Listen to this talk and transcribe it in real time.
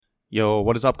Yo,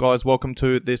 what is up, guys? Welcome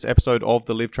to this episode of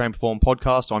the Live, Train, Perform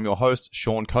podcast. I'm your host,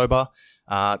 Sean Kober.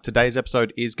 Today's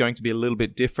episode is going to be a little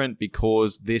bit different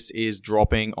because this is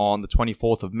dropping on the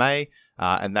 24th of May,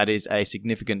 and that is a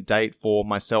significant date for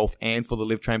myself and for the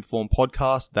Live, Train, Perform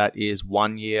podcast. That is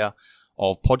 1 year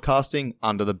of podcasting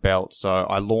under the belt. So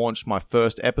I launched my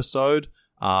first episode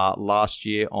last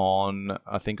year on,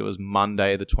 I think it was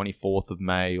Monday, the 24th of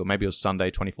May, or maybe it was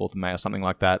Sunday, 24th of May or something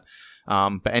like that.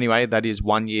 But anyway, that is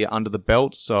 1 year under the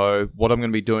belt. So what I'm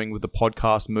going to be doing with the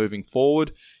podcast moving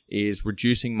forward is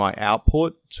reducing my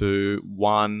output to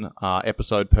one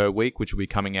episode per week, which will be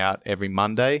coming out every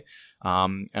Monday.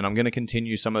 And I'm going to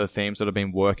continue some of the themes that I've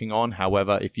been working on.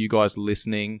 However, if you guys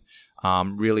listening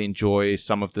really enjoy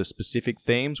some of the specific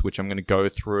themes, which I'm going to go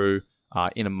through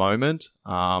in a moment,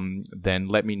 then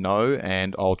let me know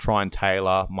and I'll try and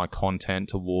tailor my content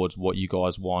towards what you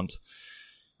guys want.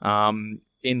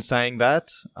 In saying that,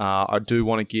 I do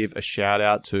want to give a shout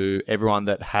out to everyone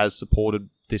that has supported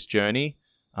this journey.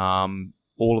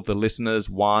 All of the listeners,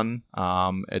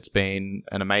 it's been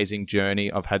an amazing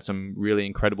journey. I've had some really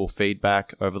incredible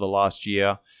feedback over the last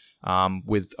year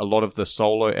with a lot of the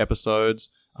solo episodes,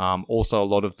 also a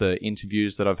lot of the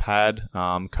interviews that I've had,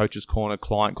 Coach's Corner,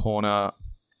 Client Corner,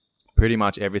 pretty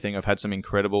much everything. I've had some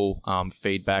incredible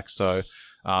feedback. So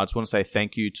I just want to say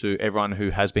thank you to everyone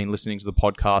who has been listening to the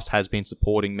podcast, has been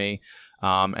supporting me,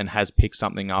 and has picked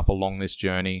something up along this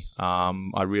journey.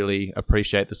 I really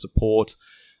appreciate the support.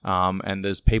 And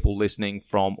there's people listening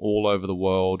from all over the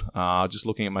world. Just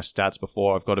looking at my stats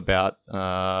before, I've got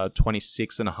about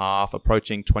 26 and a half,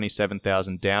 approaching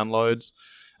 27,000 downloads.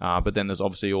 But then there's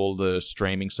obviously all the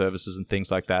streaming services and things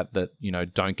like that,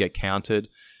 don't get counted.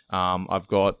 I've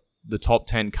got the top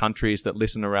 10 countries that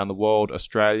listen around the world: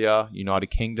 Australia,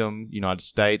 United Kingdom, United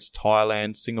States,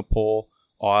 Thailand, Singapore,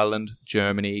 Ireland,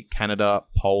 Germany, Canada,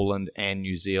 Poland, and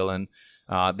New Zealand.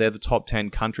 They're the top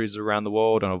 10 countries around the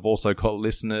world. And I've also got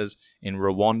listeners in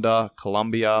Rwanda,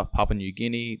 Colombia, Papua New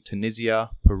Guinea,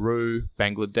 Tunisia, Peru,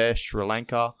 Bangladesh, Sri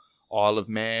Lanka, Isle of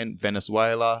Man,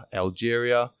 Venezuela,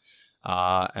 Algeria,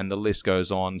 and the list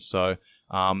goes on. So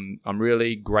I'm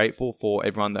really grateful for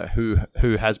everyone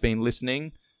who has been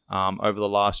listening over the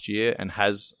last year and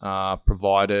has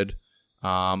provided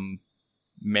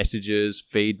messages,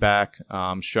 feedback,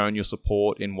 shown your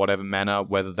support in whatever manner,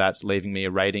 whether that's leaving me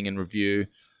a rating and review,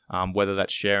 whether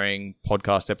that's sharing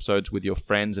podcast episodes with your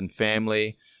friends and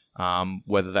family,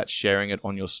 whether that's sharing it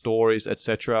on your stories,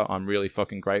 etc. I'm really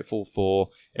fucking grateful for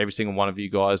every single one of you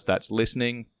guys that's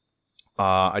listening.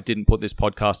 I didn't put this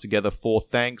podcast together for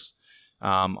thanks.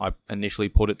 I initially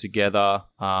put it together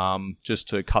just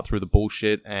to cut through the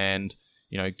bullshit and,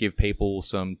 give people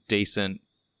some decent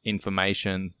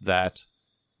information that,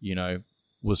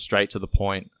 was straight to the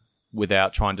point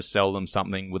without trying to sell them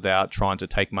something, without trying to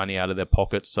take money out of their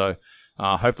pockets. So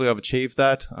hopefully I've achieved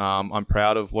that. I'm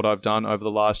proud of what I've done over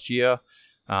the last year,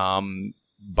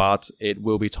 but it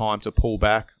will be time to pull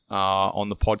back on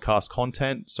the podcast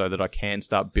content so that I can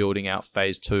start building out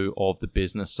phase 2 of the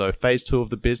business. So phase 2 of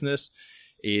the business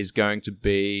is going to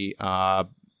be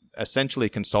essentially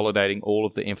consolidating all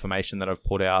of the information that I've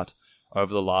put out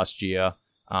over the last year,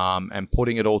 and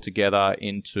putting it all together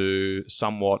into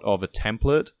somewhat of a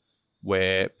template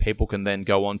where people can then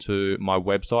go onto my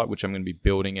website, which I'm going to be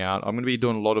building out. I'm going to be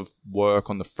doing a lot of work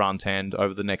on the front end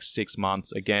over the next 6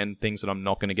 months. Again, things that I'm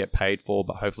not going to get paid for,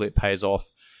 but hopefully it pays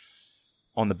off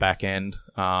on the back end.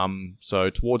 So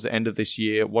towards the end of this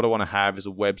year, what I want to have is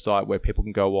a website where people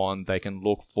can go on, they can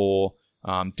look for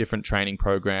different training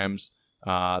programs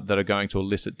that are going to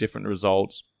elicit different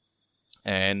results.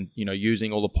 And,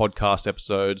 using all the podcast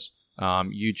episodes,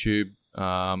 YouTube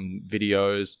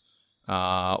videos,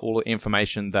 all the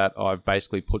information that I've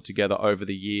basically put together over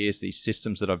the years, these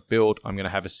systems that I've built, I'm going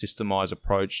to have a systemized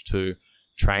approach to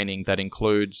training that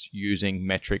includes using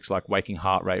metrics like waking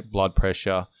heart rate, blood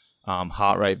pressure,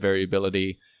 heart rate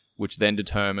variability, which then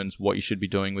determines what you should be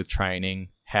doing with training,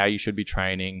 how you should be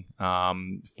training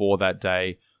for that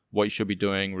day, what you should be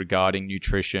doing regarding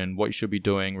nutrition, what you should be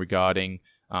doing regarding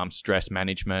stress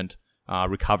management,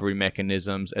 recovery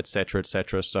mechanisms, etc.,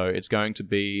 etc. So it's going to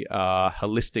be a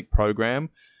holistic program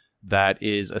that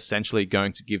is essentially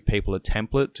going to give people a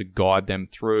template to guide them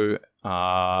through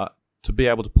to be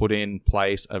able to put in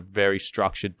place a very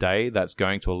structured day that's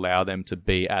going to allow them to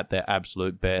be at their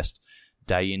absolute best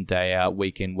day in, day out,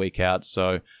 week in, week out.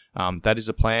 So that is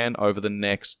a plan over the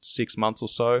next 6 months or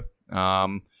so.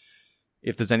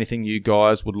 If there's anything you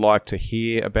guys would like to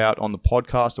hear about on the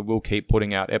podcast, I will keep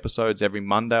putting out episodes every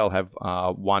Monday. I'll have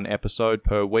one episode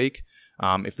per week.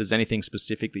 If there's anything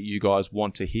specific that you guys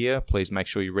want to hear, please make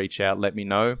sure you reach out, let me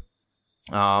know.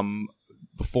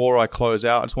 before I close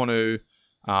out, I just want to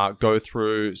go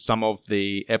through some of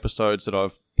the episodes that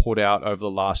I've put out over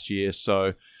the last year.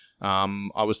 So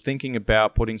I was thinking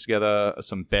about putting together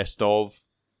some best of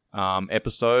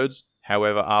episodes.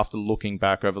 However, after looking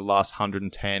back over the last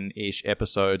 110-ish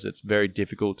episodes, it's very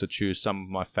difficult to choose some of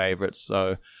my favorites.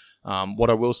 So what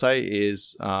I will say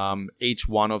is each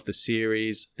one of the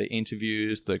series, the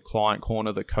interviews, the client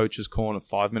corner, the coach's corner,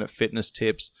 5-minute fitness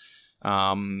tips,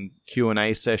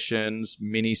 Q&A sessions,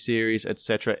 mini series,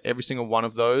 etc. Every single one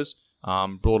of those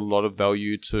brought a lot of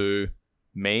value to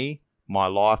me, my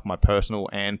life, my personal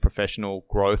and professional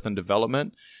growth and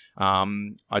development.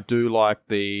 I do like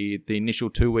the initial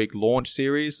 2-week launch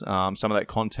series. Some of that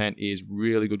content is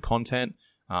really good content.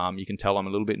 You can tell I'm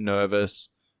a little bit nervous.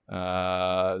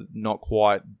 Don't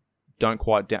quite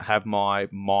have my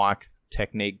mic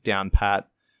technique down pat.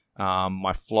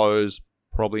 My flow's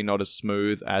probably not as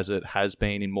smooth as it has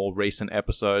been in more recent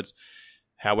episodes.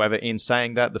 However, in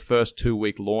saying that, the first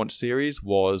 2-week launch series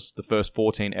was the first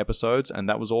 14 episodes, and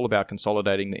that was all about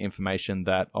consolidating the information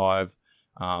that I've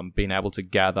been able to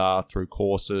gather through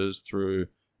courses, through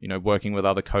working with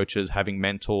other coaches, having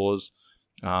mentors,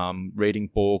 reading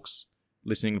books,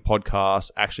 listening to podcasts,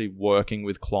 actually working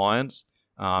with clients,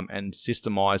 and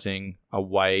systemizing a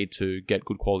way to get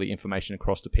good quality information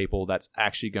across to people that's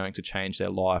actually going to change their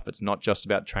life. It's not just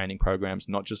about training programs,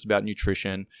 not just about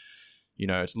nutrition.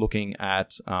 It's looking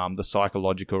at the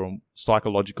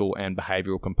psychological and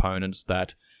behavioral components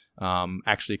that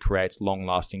actually creates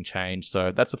long-lasting change.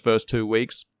 So that's the first 2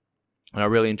 weeks. And I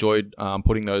really enjoyed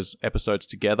putting those episodes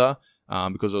together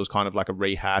because it was kind of like a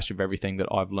rehash of everything that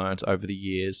I've learned over the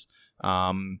years.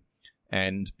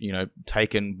 And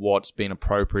taken what's been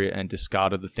appropriate and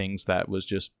discarded the things that was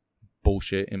just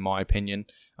bullshit, in my opinion,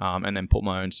 and then put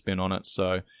my own spin on it.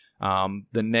 So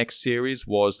the next series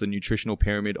was the Nutritional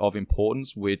Pyramid of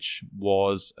Importance, which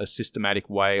was a systematic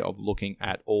way of looking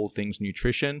at all things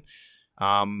nutrition.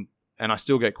 And I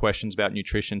still get questions about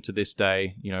nutrition to this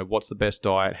day. What's the best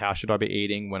diet? How should I be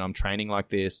eating when I'm training like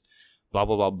this? Blah,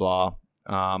 blah, blah,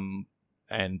 blah.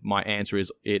 And my answer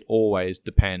is it always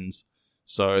depends.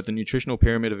 So the Nutritional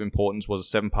Pyramid of Importance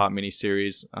was a 7-part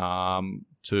mini-series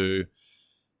to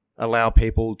allow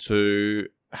people to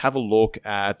have a look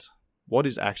at what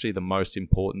is actually the most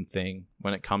important thing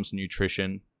when it comes to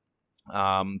nutrition.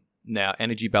 Now,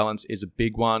 energy balance is a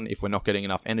big one. If we're not getting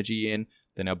enough energy in,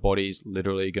 then our body's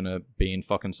literally going to be in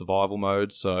fucking survival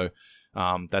mode. So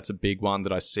that's a big one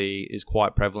that I see is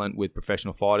quite prevalent with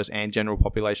professional fighters and general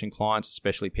population clients,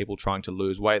 especially people trying to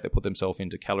lose weight. They put themselves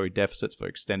into calorie deficits for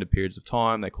extended periods of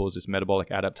time. They cause this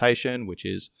metabolic adaptation, which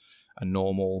is a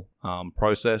normal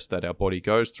process that our body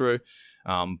goes through.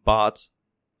 But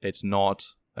it's not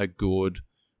a good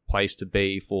place to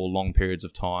be for long periods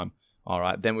of time. All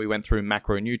right. Then we went through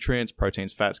macronutrients,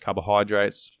 proteins, fats,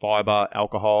 carbohydrates, fiber,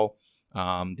 alcohol,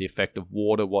 the effect of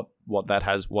water, what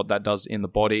that does in the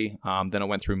body. Then I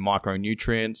went through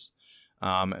micronutrients,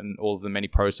 and all of the many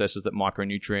processes that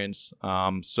micronutrients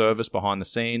service behind the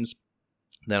scenes.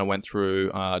 Then I went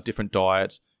through different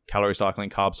diets, calorie cycling,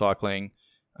 carb cycling,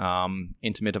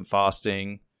 intermittent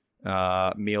fasting,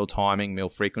 meal timing, meal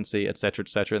frequency, etc.,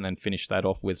 and then finish that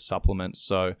off with supplements.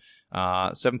 So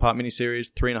 7-part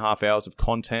mini-series, 3.5 hours of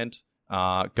content,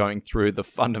 going through the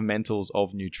fundamentals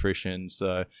of nutrition.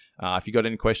 So if you got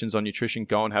any questions on nutrition,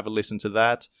 go and have a listen to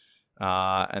that.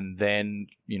 And then,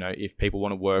 if people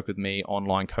want to work with me,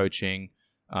 online coaching,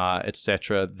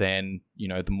 etc., then,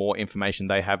 the more information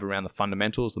they have around the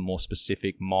fundamentals, the more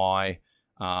specific my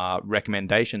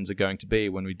recommendations are going to be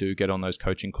when we do get on those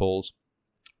coaching calls.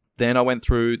 Then I went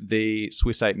through the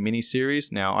Swiss 8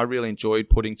 mini-series. Now, I really enjoyed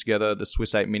putting together the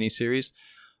Swiss 8 mini-series.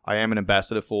 I am an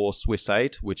ambassador for Swiss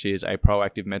 8, which is a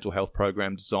proactive mental health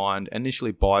program designed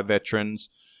initially by veterans,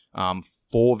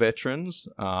 for veterans,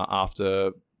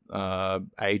 after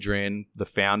Adrian, the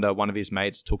founder, one of his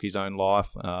mates took his own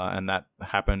life, and that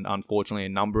happened, unfortunately, a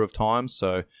number of times.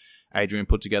 So Adrian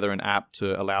put together an app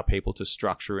to allow people to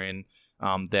structure in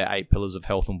their 8 pillars of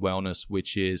health and wellness,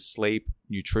 which is sleep,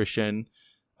 nutrition,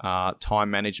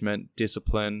 time management,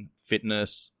 discipline,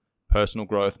 fitness, personal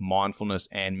growth, mindfulness,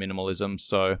 and minimalism.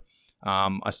 So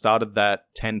I started that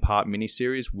 10-part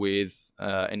mini-series with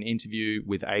an interview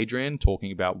with Adrian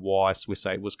talking about why Swiss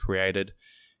 8 was created,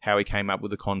 how he came up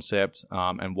with the concept,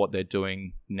 and what they're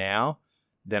doing now.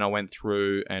 Then I went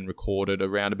through and recorded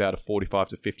around about a 45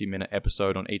 to 50-minute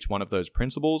episode on each one of those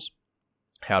principles,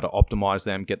 how to optimize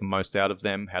them, get the most out of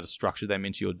them, how to structure them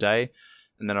into your day.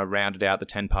 And then I rounded out the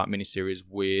 10-part mini-series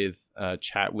with a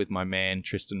chat with my man,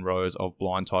 Tristan Rose of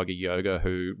Blind Tiger Yoga,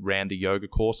 who ran the yoga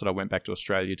course that I went back to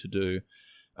Australia to do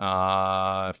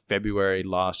February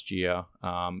last year,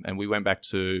 and we went back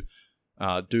to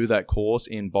do that course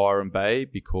in Byron Bay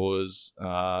because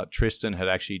Tristan had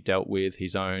actually dealt with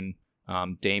his own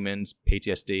demons,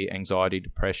 PTSD, anxiety,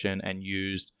 depression, and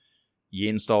used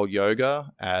yin-style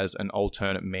yoga as an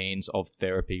alternate means of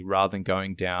therapy rather than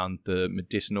going down the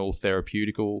medicinal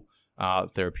the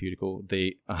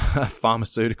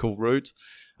pharmaceutical route.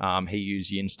 He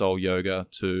used yin-style yoga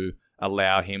to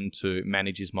allow him to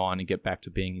manage his mind and get back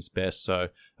to being his best. So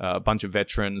a bunch of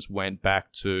veterans went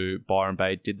back to Byron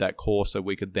Bay, did that course so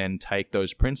we could then take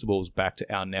those principles back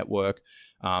to our network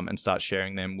and start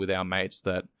sharing them with our mates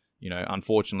that,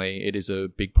 unfortunately, it is a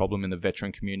big problem in the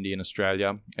veteran community in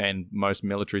Australia and most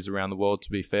militaries around the world,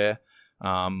 to be fair,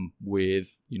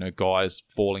 with, guys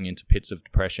falling into pits of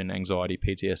depression, anxiety,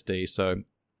 PTSD. So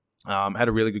had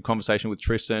a really good conversation with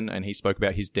Tristan, and he spoke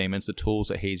about his demons, the tools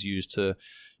that he's used to,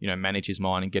 manage his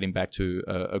mind and get him back to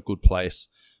a good place.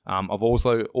 I've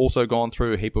also gone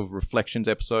through a heap of reflections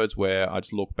episodes where I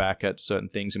just look back at certain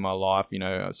things in my life,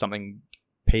 something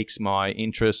piques my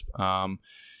interest,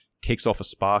 kicks off a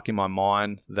spark in my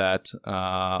mind that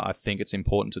I think it's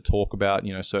important to talk about,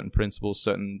 certain principles,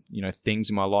 certain,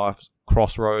 things in my life,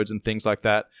 crossroads and things like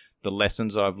that, the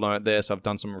lessons I've learned there. So I've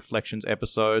done some reflections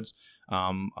episodes.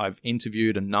 I've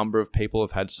interviewed a number of people.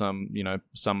 I've had some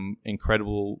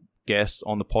incredible guests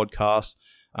on the podcast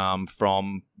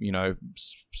from,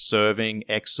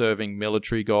 ex-serving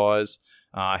military guys,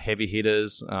 heavy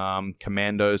hitters,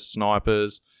 commandos,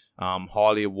 snipers,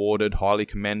 highly awarded, highly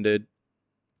commended,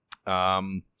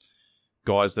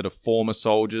 guys that are former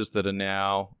soldiers that are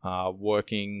now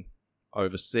working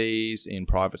overseas in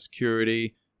private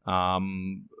security.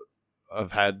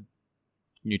 I've had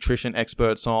nutrition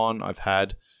experts on. I've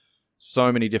had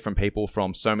so many different people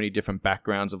from so many different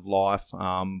backgrounds of life,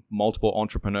 multiple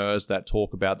entrepreneurs that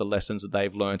talk about the lessons that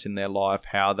they've learned in their life,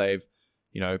 how they've,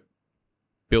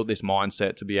 built this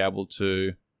mindset to be able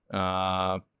to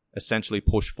essentially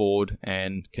push forward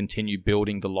and continue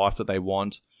building the life that they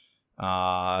want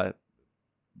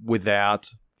without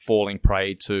falling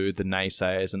prey to the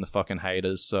naysayers and the fucking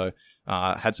haters. So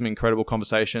had some incredible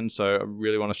conversations. So I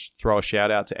really want to throw a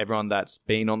shout out to everyone that's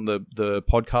been on the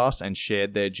podcast and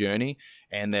shared their journey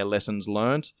and their lessons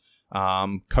learned.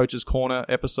 Coach's Corner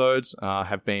episodes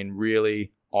have been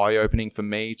really eye-opening for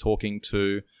me, talking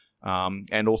to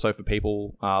and also for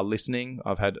people listening.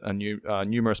 I've had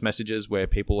numerous messages where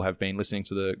people have been listening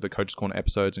to the Coach's Corner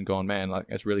episodes and gone, man, like,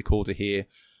 it's really cool to hear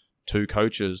two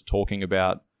coaches talking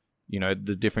about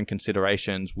the different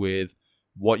considerations with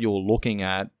what you're looking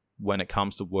at when it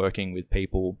comes to working with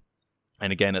people.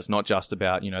 And again, it's not just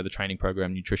about, the training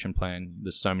program, nutrition plan.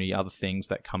 There's so many other things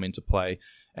that come into play.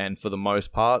 And for the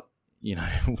most part,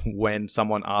 when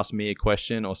someone asks me a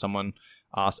question or someone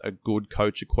asks a good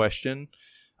coach a question,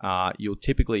 you'll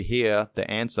typically hear the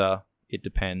answer, it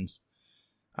depends.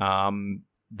 Then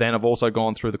I've also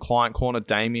gone through the Client Corner.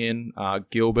 Damien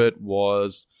Gilbert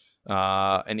was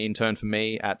an intern for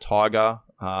me at Tiger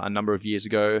a number of years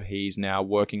ago. He's now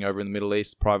working over in the Middle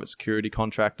East, private security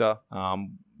contractor,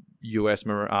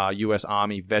 US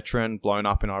Army veteran, blown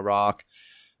up in Iraq,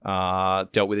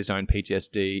 dealt with his own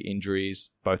PTSD injuries,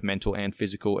 both mental and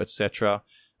physical, etc.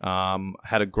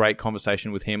 Had a great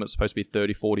conversation with him. It's supposed to be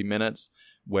 30-40 minutes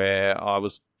where I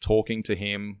was talking to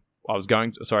him.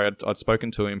 I'd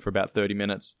spoken to him for about 30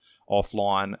 minutes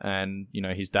offline, and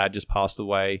his dad just passed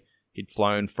away. He'd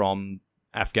flown from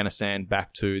Afghanistan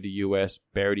back to the US,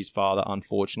 buried his father,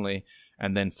 unfortunately,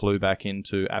 and then flew back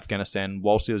into Afghanistan.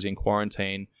 Whilst he was in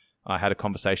quarantine, I had a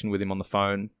conversation with him on the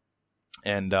phone,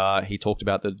 and he talked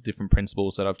about the different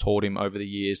principles that I've taught him over the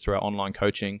years through our online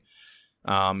coaching.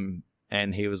 And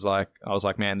I was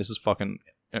like, man, this is fucking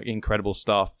incredible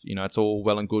stuff. It's all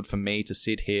well and good for me to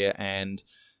sit here and,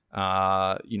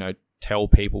 tell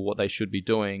people what they should be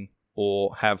doing,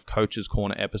 or have Coach's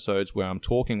Corner episodes where I'm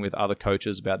talking with other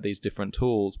coaches about these different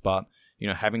tools. But,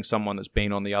 having someone that's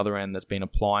been on the other end, that's been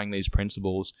applying these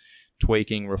principles,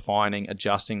 tweaking, refining,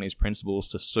 adjusting these principles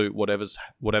to suit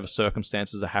whatever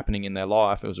circumstances are happening in their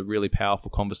life. It was a really powerful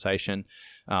conversation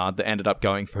that ended up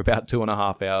going for about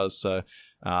 2.5 hours. So,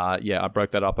 I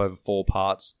broke that up over 4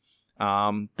 parts.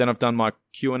 Then I've done my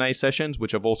Q&A sessions,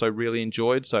 which I've also really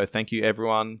enjoyed. So thank you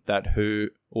everyone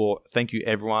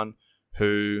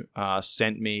who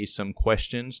sent me some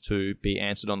questions to be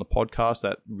answered on the podcast.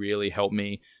 That really helped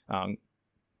me,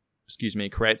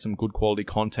 create some good quality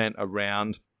content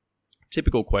around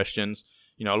typical questions.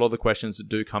 A lot of the questions that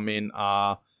do come in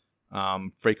are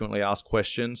frequently asked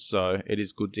questions, so it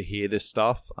is good to hear this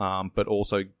stuff, but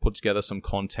also put together some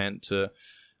content to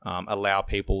allow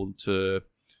people to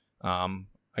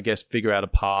I guess, figure out a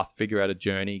path, figure out a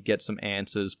journey, get some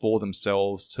answers for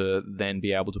themselves to then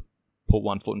be able to put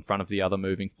one foot in front of the other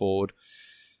moving forward.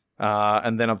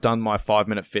 And then I've done my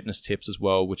 5-minute fitness tips as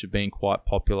well, which have been quite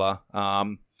popular.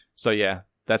 So yeah,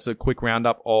 that's a quick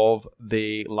roundup of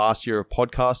the last year of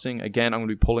podcasting. Again, I'm going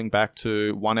to be pulling back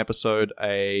to 1 episode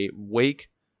a week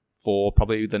for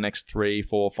probably the next 3,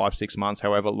 4, 5, 6 months,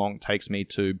 however long it takes me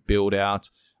to build out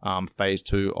phase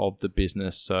 2 of the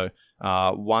business. So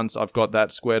once I've got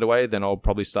that squared away, then I'll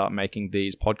probably start making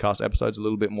these podcast episodes a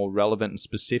little bit more relevant and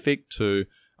specific to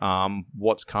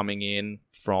what's coming in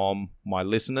from my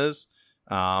listeners.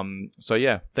 So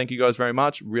yeah, thank you guys very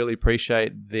much. Really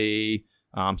appreciate the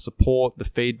support, the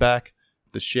feedback,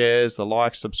 the shares, the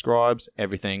likes, subscribes,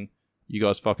 everything. You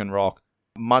guys fucking rock.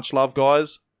 Much love,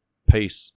 guys. Peace.